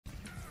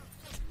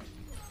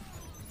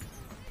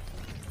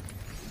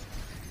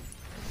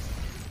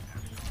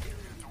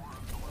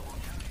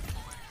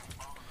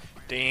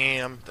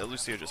Damn, that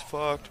Lucio just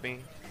fucked me.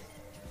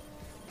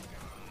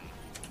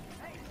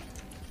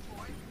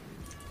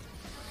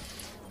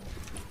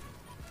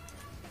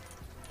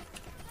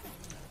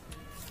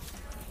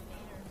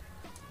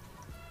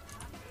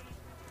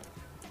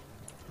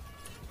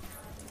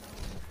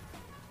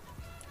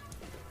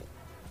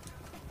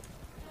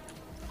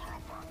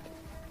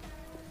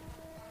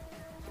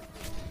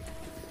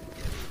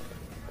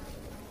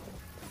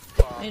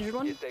 Injured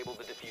one. Disable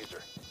the diffuser.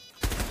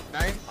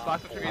 Nice.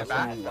 Lots of trivia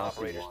back.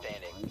 Operator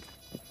standing.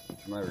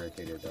 My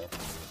rotated though.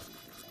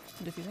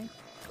 Diffusing.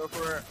 Go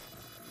for it.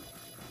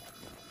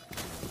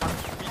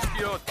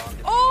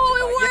 Oh,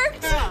 it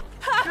worked!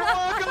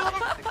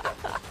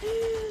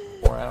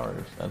 4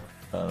 hours. That's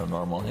not a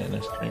normal hit in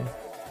a stream.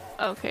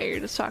 Okay, you're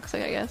just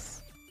toxic, I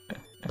guess.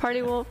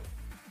 Party Wolf,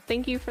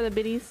 thank you for the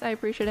biddies. I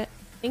appreciate it.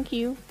 Thank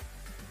you.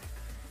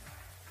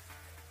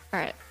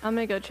 Alright, I'm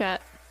gonna go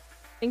chat.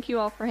 Thank you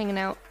all for hanging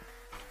out.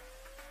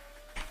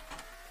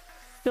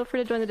 Feel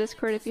free to join the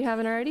Discord if you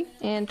haven't already,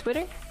 and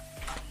Twitter.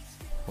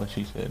 What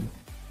she said.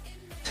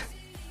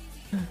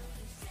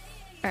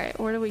 Alright,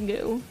 where do we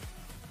go?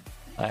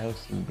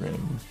 House is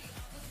ring.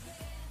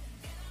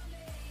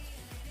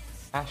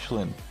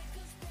 Ashlyn.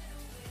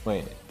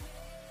 Wait,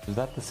 is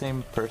that the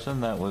same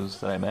person that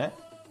I met?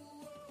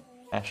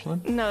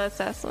 Ashlyn? No, that's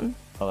Aslin.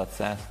 Oh, that's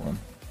Ashlyn.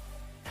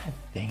 God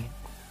dang it.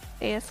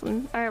 Hey,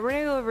 Aslin. Alright, we're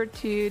gonna go over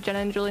to Jenna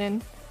and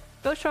Julian.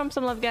 Go show them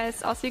some love,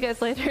 guys. I'll see you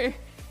guys later.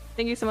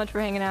 Thank you so much for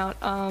hanging out.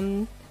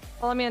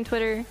 Follow me on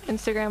Twitter,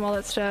 Instagram, all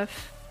that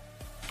stuff.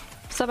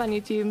 Sub on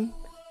YouTube.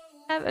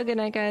 Have a good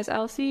night, guys.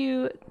 I'll see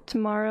you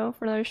tomorrow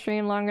for another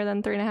stream longer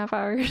than 3.5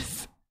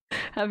 hours.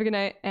 Have a good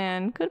night,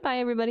 and goodbye,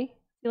 everybody. See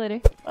you later.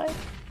 Bye.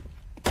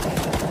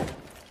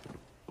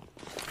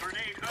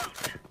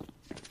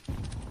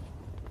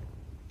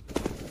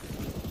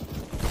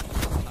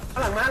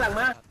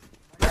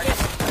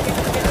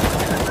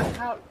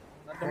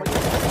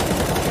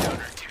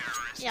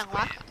 Yang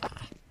wah.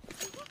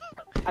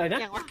 อะไรนะ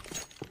Yang wah.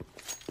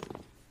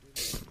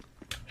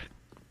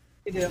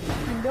 เดี๋ยว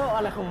วินโดว์อ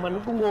ะไรของมัน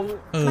กูงง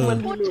มัน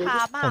พูดช้า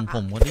มาก ผ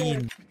มก็ได้ยิ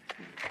น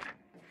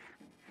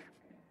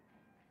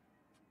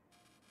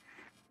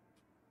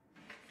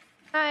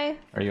Hi.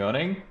 Are you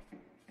owning?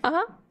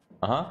 Uh-huh.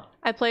 Uh-huh.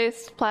 I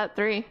placed Plat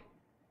 3.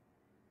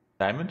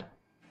 Diamond?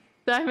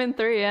 Diamond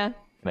 3, yeah.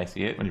 Can I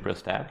see it when you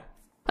press tab?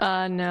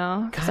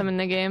 No, because I'm in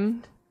the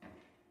game.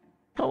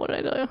 Oh, what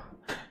did I do?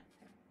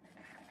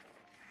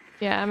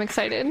 Yeah, I'm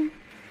excited.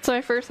 It's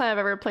my first time I've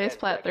ever placed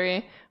Plat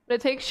 3. But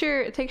it takes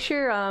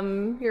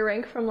your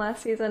rank from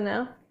last season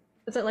now.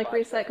 Doesn't like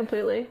reset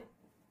completely.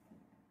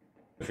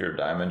 If you're a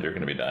diamond, you're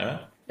gonna be diamond?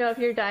 No, if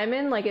you're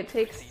diamond, like it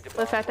takes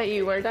the fact that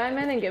you were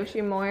diamond and gives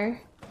you more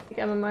like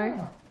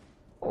MMR.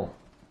 Cool.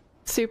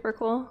 Super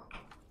cool.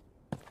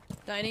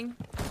 Dining.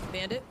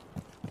 Bandit.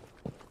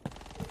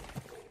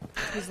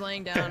 He's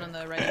laying down on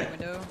the right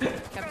window.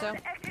 Capito.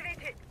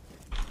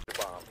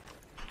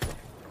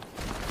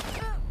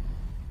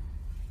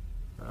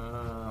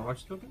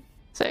 Watch looking.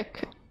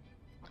 Sick.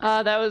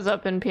 That was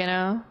up in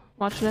piano,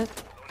 watching it.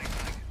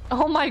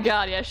 Oh my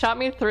god, yeah, shot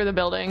me through the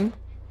building.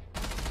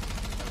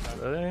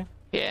 Really?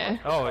 Yeah.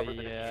 Oh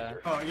yeah.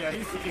 Oh yeah,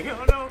 he's seeing.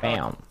 Oh no.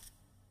 Bam.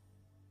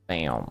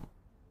 Bam.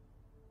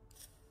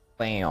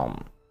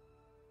 Bam.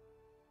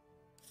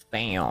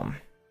 Bam.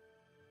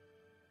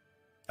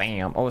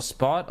 Bam. Oh,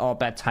 spot or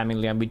bad timing,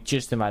 Leon. We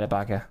just invited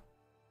Barker.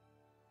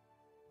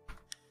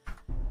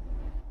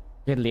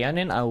 Get Leon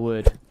in, I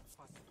would.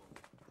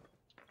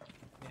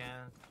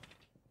 Yeah.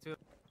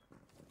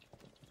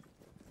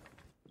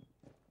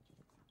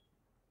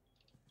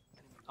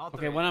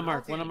 Okay, one on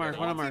mark, one on mark,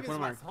 one on mark,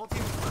 one on mark.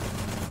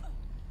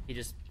 He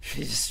just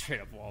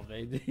straight up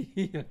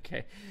wallbanged.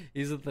 Okay,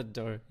 he's at the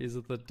door. He's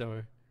at the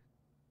door.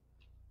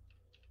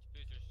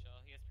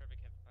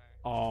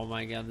 Oh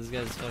my god, this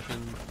guy's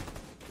fucking.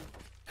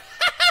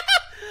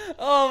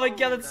 Oh my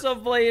god, that's so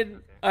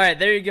blatant. All right,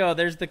 there you go.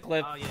 There's the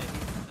clip. Oh yeah,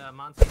 he's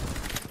Monty.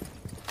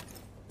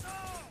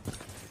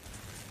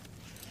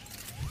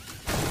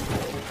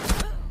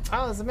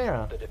 Oh, it's a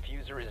mirror. The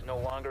diffuser is no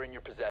longer in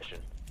your possession.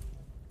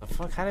 The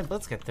fuck? How did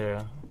Blitz get through?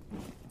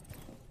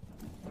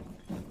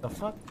 The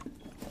fuck?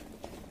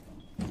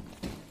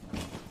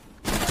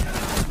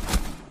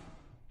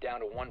 Down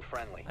to one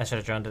friendly. I should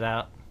have droned it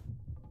out.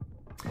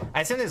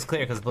 I assumed it was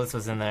clear because Blitz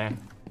was in there.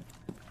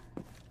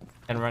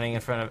 And running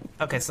in front of.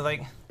 Okay, so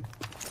like.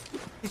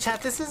 Hey,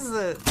 chat, this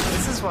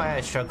is why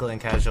I struggle in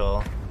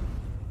casual.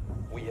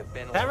 We have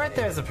been That right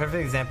there is a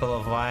perfect example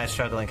of why I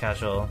struggle in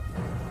casual.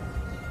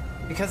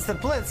 Because the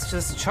Blitz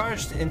just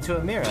charged into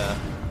a mirror.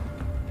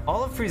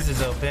 All of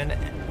Freezer's open.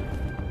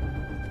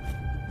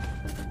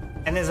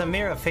 And there's a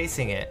mirror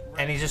facing it.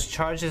 And he just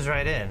charges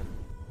right in.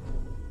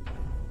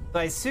 So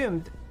I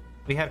assumed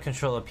we had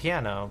control of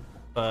piano,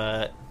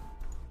 but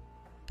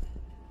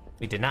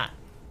we did not.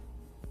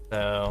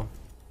 So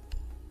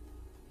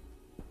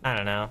I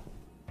don't know.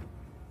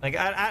 Like,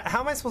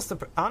 how am I supposed to?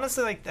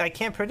 Honestly, like, I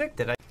can't predict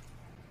it.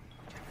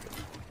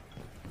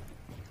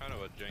 Kind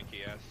of a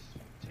janky ass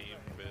team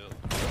build.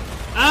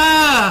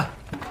 Ah!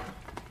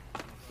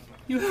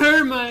 You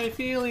hurt my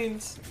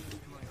feelings.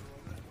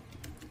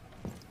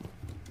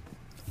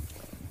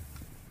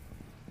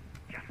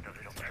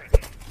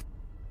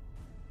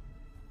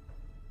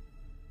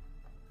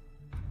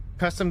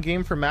 Custom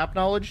game for map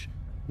knowledge?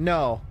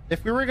 No.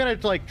 If we were gonna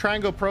like try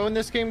and go pro in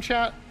this game,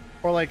 chat,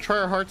 or like try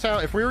our hearts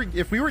out, if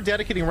we were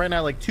dedicating right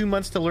now like 2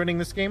 months to learning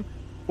this game,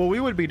 what we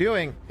would be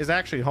doing is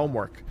actually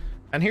homework.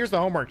 And here's the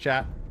homework,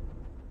 chat.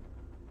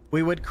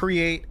 We would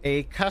create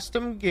a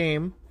custom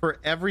game for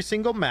every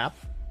single map.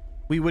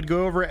 We would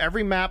go over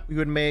every map. We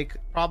would make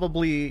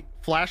probably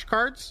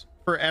flashcards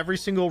for every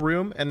single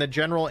room and the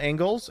general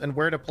angles and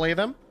where to play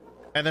them.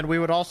 And then we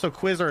would also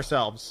quiz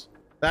ourselves.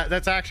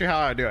 That's actually how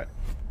I would do it.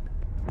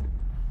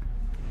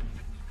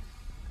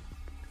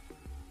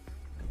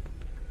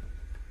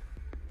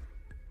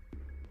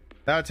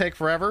 That would take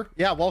forever.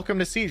 Yeah, welcome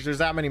to Siege. There's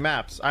that many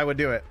maps. I would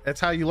do it. That's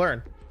how you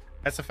learn.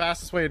 That's the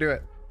fastest way to do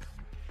it.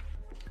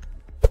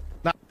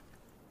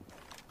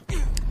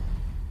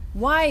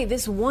 Why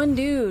this one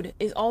dude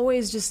is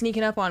always just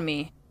sneaking up on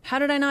me? How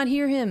did I not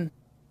hear him?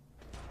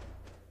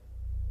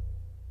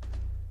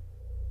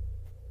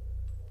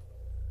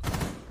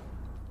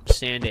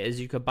 Understand it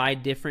is you could buy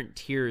different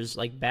tiers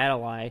like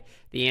BattleEye,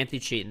 the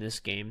anti-cheat in this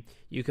game.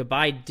 You could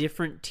buy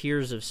different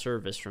tiers of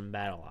service from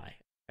BattleEye.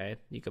 Okay,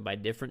 you could buy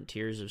different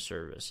tiers of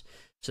service.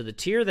 So the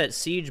tier that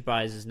Siege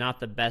buys is not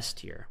the best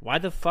tier. Why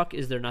the fuck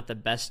is there not the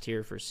best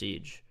tier for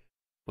Siege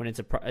when it's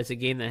a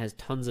game that has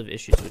tons of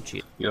issues with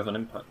cheat? You have an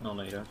impact.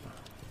 No, you don't.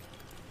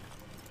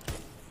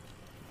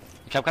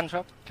 Capcan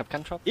trap.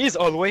 Capcan trap. He's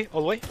all the way.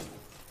 All the way.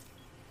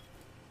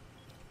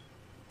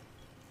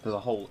 There's a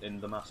hole in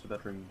the master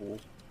bedroom wall.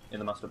 In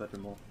the master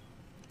bedroom wall.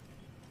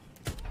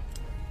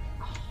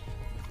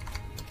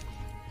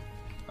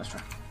 Nice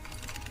try.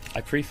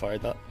 I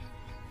pre-fired that.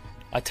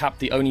 I tapped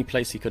the only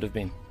place he could have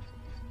been.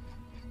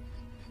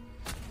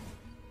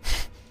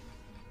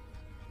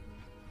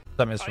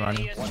 That missed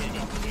running. He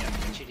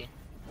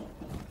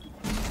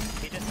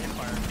just hit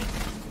fire me.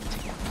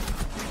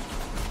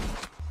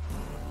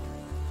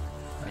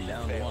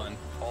 Down one.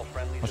 All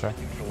friendlies That's right.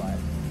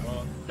 neutralized.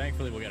 Well,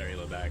 thankfully we'll get our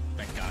elo back.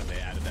 Thank God they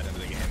added that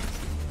into the game.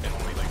 It's been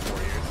only like 4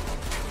 years.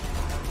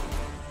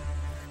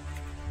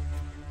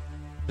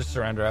 Just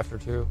surrender after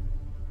 2.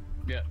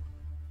 Yeah.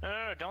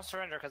 No, don't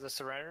surrender, because the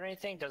surrendering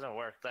thing doesn't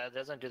work. That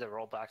doesn't do the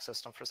rollback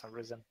system for some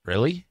reason.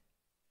 Really?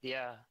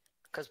 Yeah,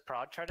 because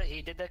Prod tried it.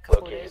 He did that a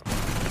couple of days.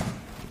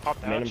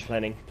 Man,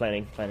 I'm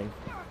planning.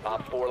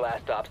 Op 4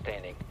 last stop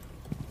standing.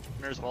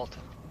 There's Walt.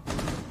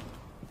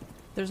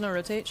 There's no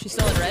rotate. She's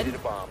still in red. Did a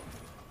bomb.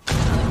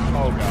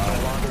 Oh No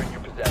god. longer in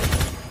your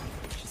possession.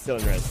 She's still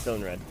in red. Still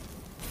in red.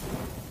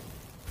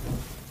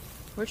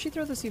 Where'd she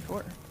throw the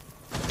C4?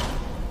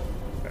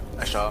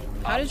 I shot.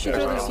 How did she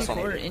throw the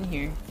C4 in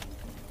here?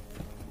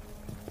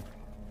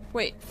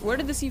 Wait, where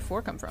did the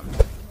C4 come from?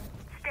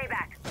 Stay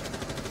back.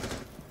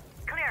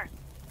 Clear.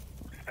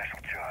 Special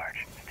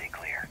charge. Stay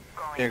clear.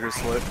 Jaeger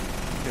slip.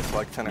 It's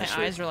like 10 My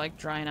eyes are like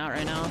drying out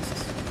right now. Op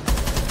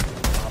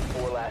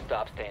 4 last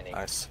stop standing.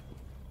 Nice.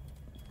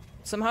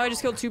 Somehow I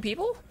just killed 2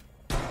 people?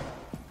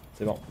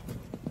 C'est bon.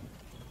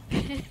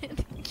 Send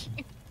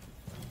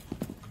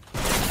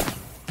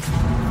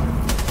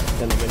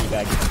the money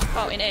bag.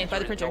 Oh, in A, by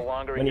the printer. No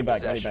longer in Money your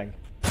bag, possession. money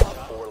bag. Op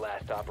 4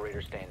 last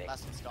operator standing.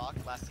 Last in stock,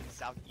 last in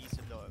southeast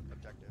of the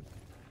objective.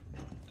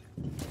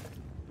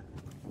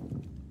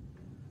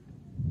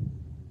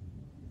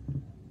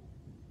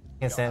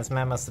 Can't say this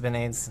map must have been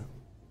AIDS.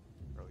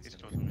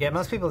 Yeah,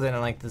 most people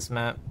didn't like this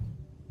map.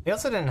 We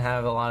also didn't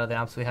have a lot of the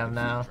apps we have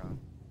now.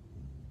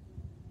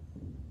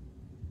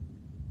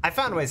 I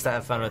found ways to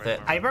have fun with it.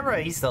 I remember I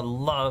used to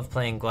love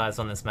playing Glass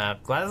on this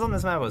map. Glass on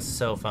this map was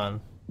so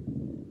fun.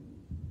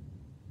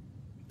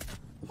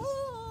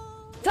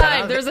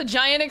 Time! There's a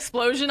giant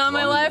explosion on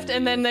my left,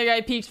 and then the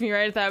guy peeked me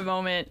right at that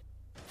moment.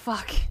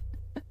 Fuck.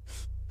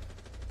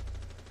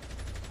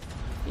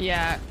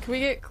 Yeah, can we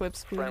get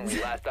clips, please? Friendly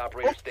last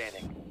operator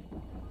standing.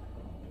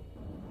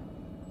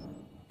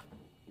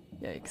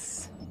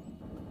 Yikes.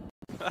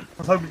 I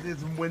was hoping to get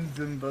some wins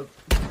in, but...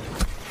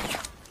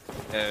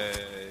 Hey.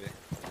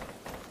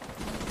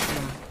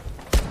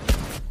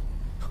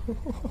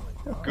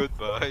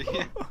 Goodbye.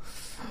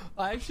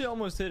 I actually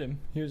almost hit him.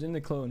 He was in the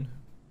clone.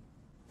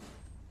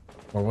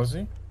 What was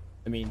he?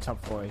 I mean,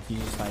 top 4. He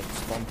just like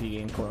spawn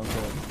peeking, quote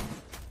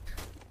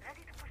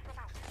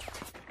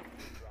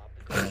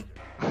unquote.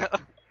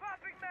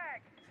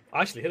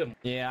 I actually hit him.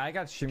 Yeah, I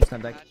got stream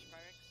snap back.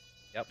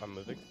 Yep, I'm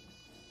moving.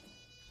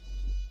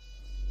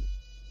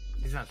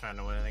 He's not trying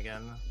to win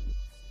again.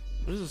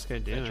 What is this guy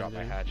doing? I dropped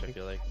my hatch, I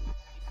feel like.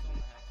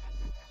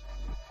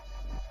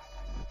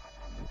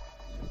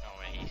 Oh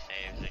wait, he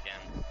saves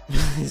again.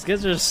 These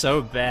guys are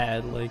so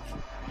bad. Like,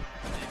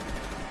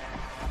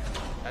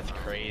 That's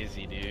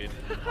crazy, dude.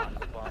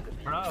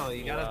 Bro,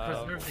 you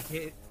gotta preserve the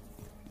K.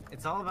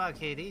 It's all about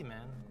KD,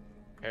 man.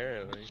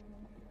 Apparently.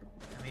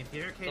 I mean, if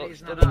your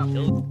KD's not up.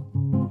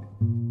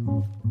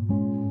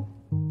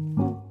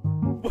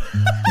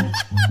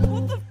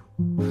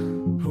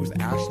 Who's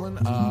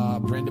Ashlyn?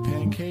 Brenda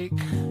Pancake,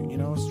 you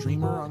know,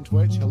 streamer on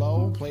Twitch.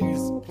 Hello,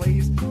 plays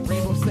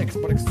Rainbow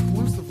sex, but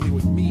exclusively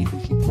with me, who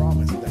she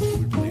promised that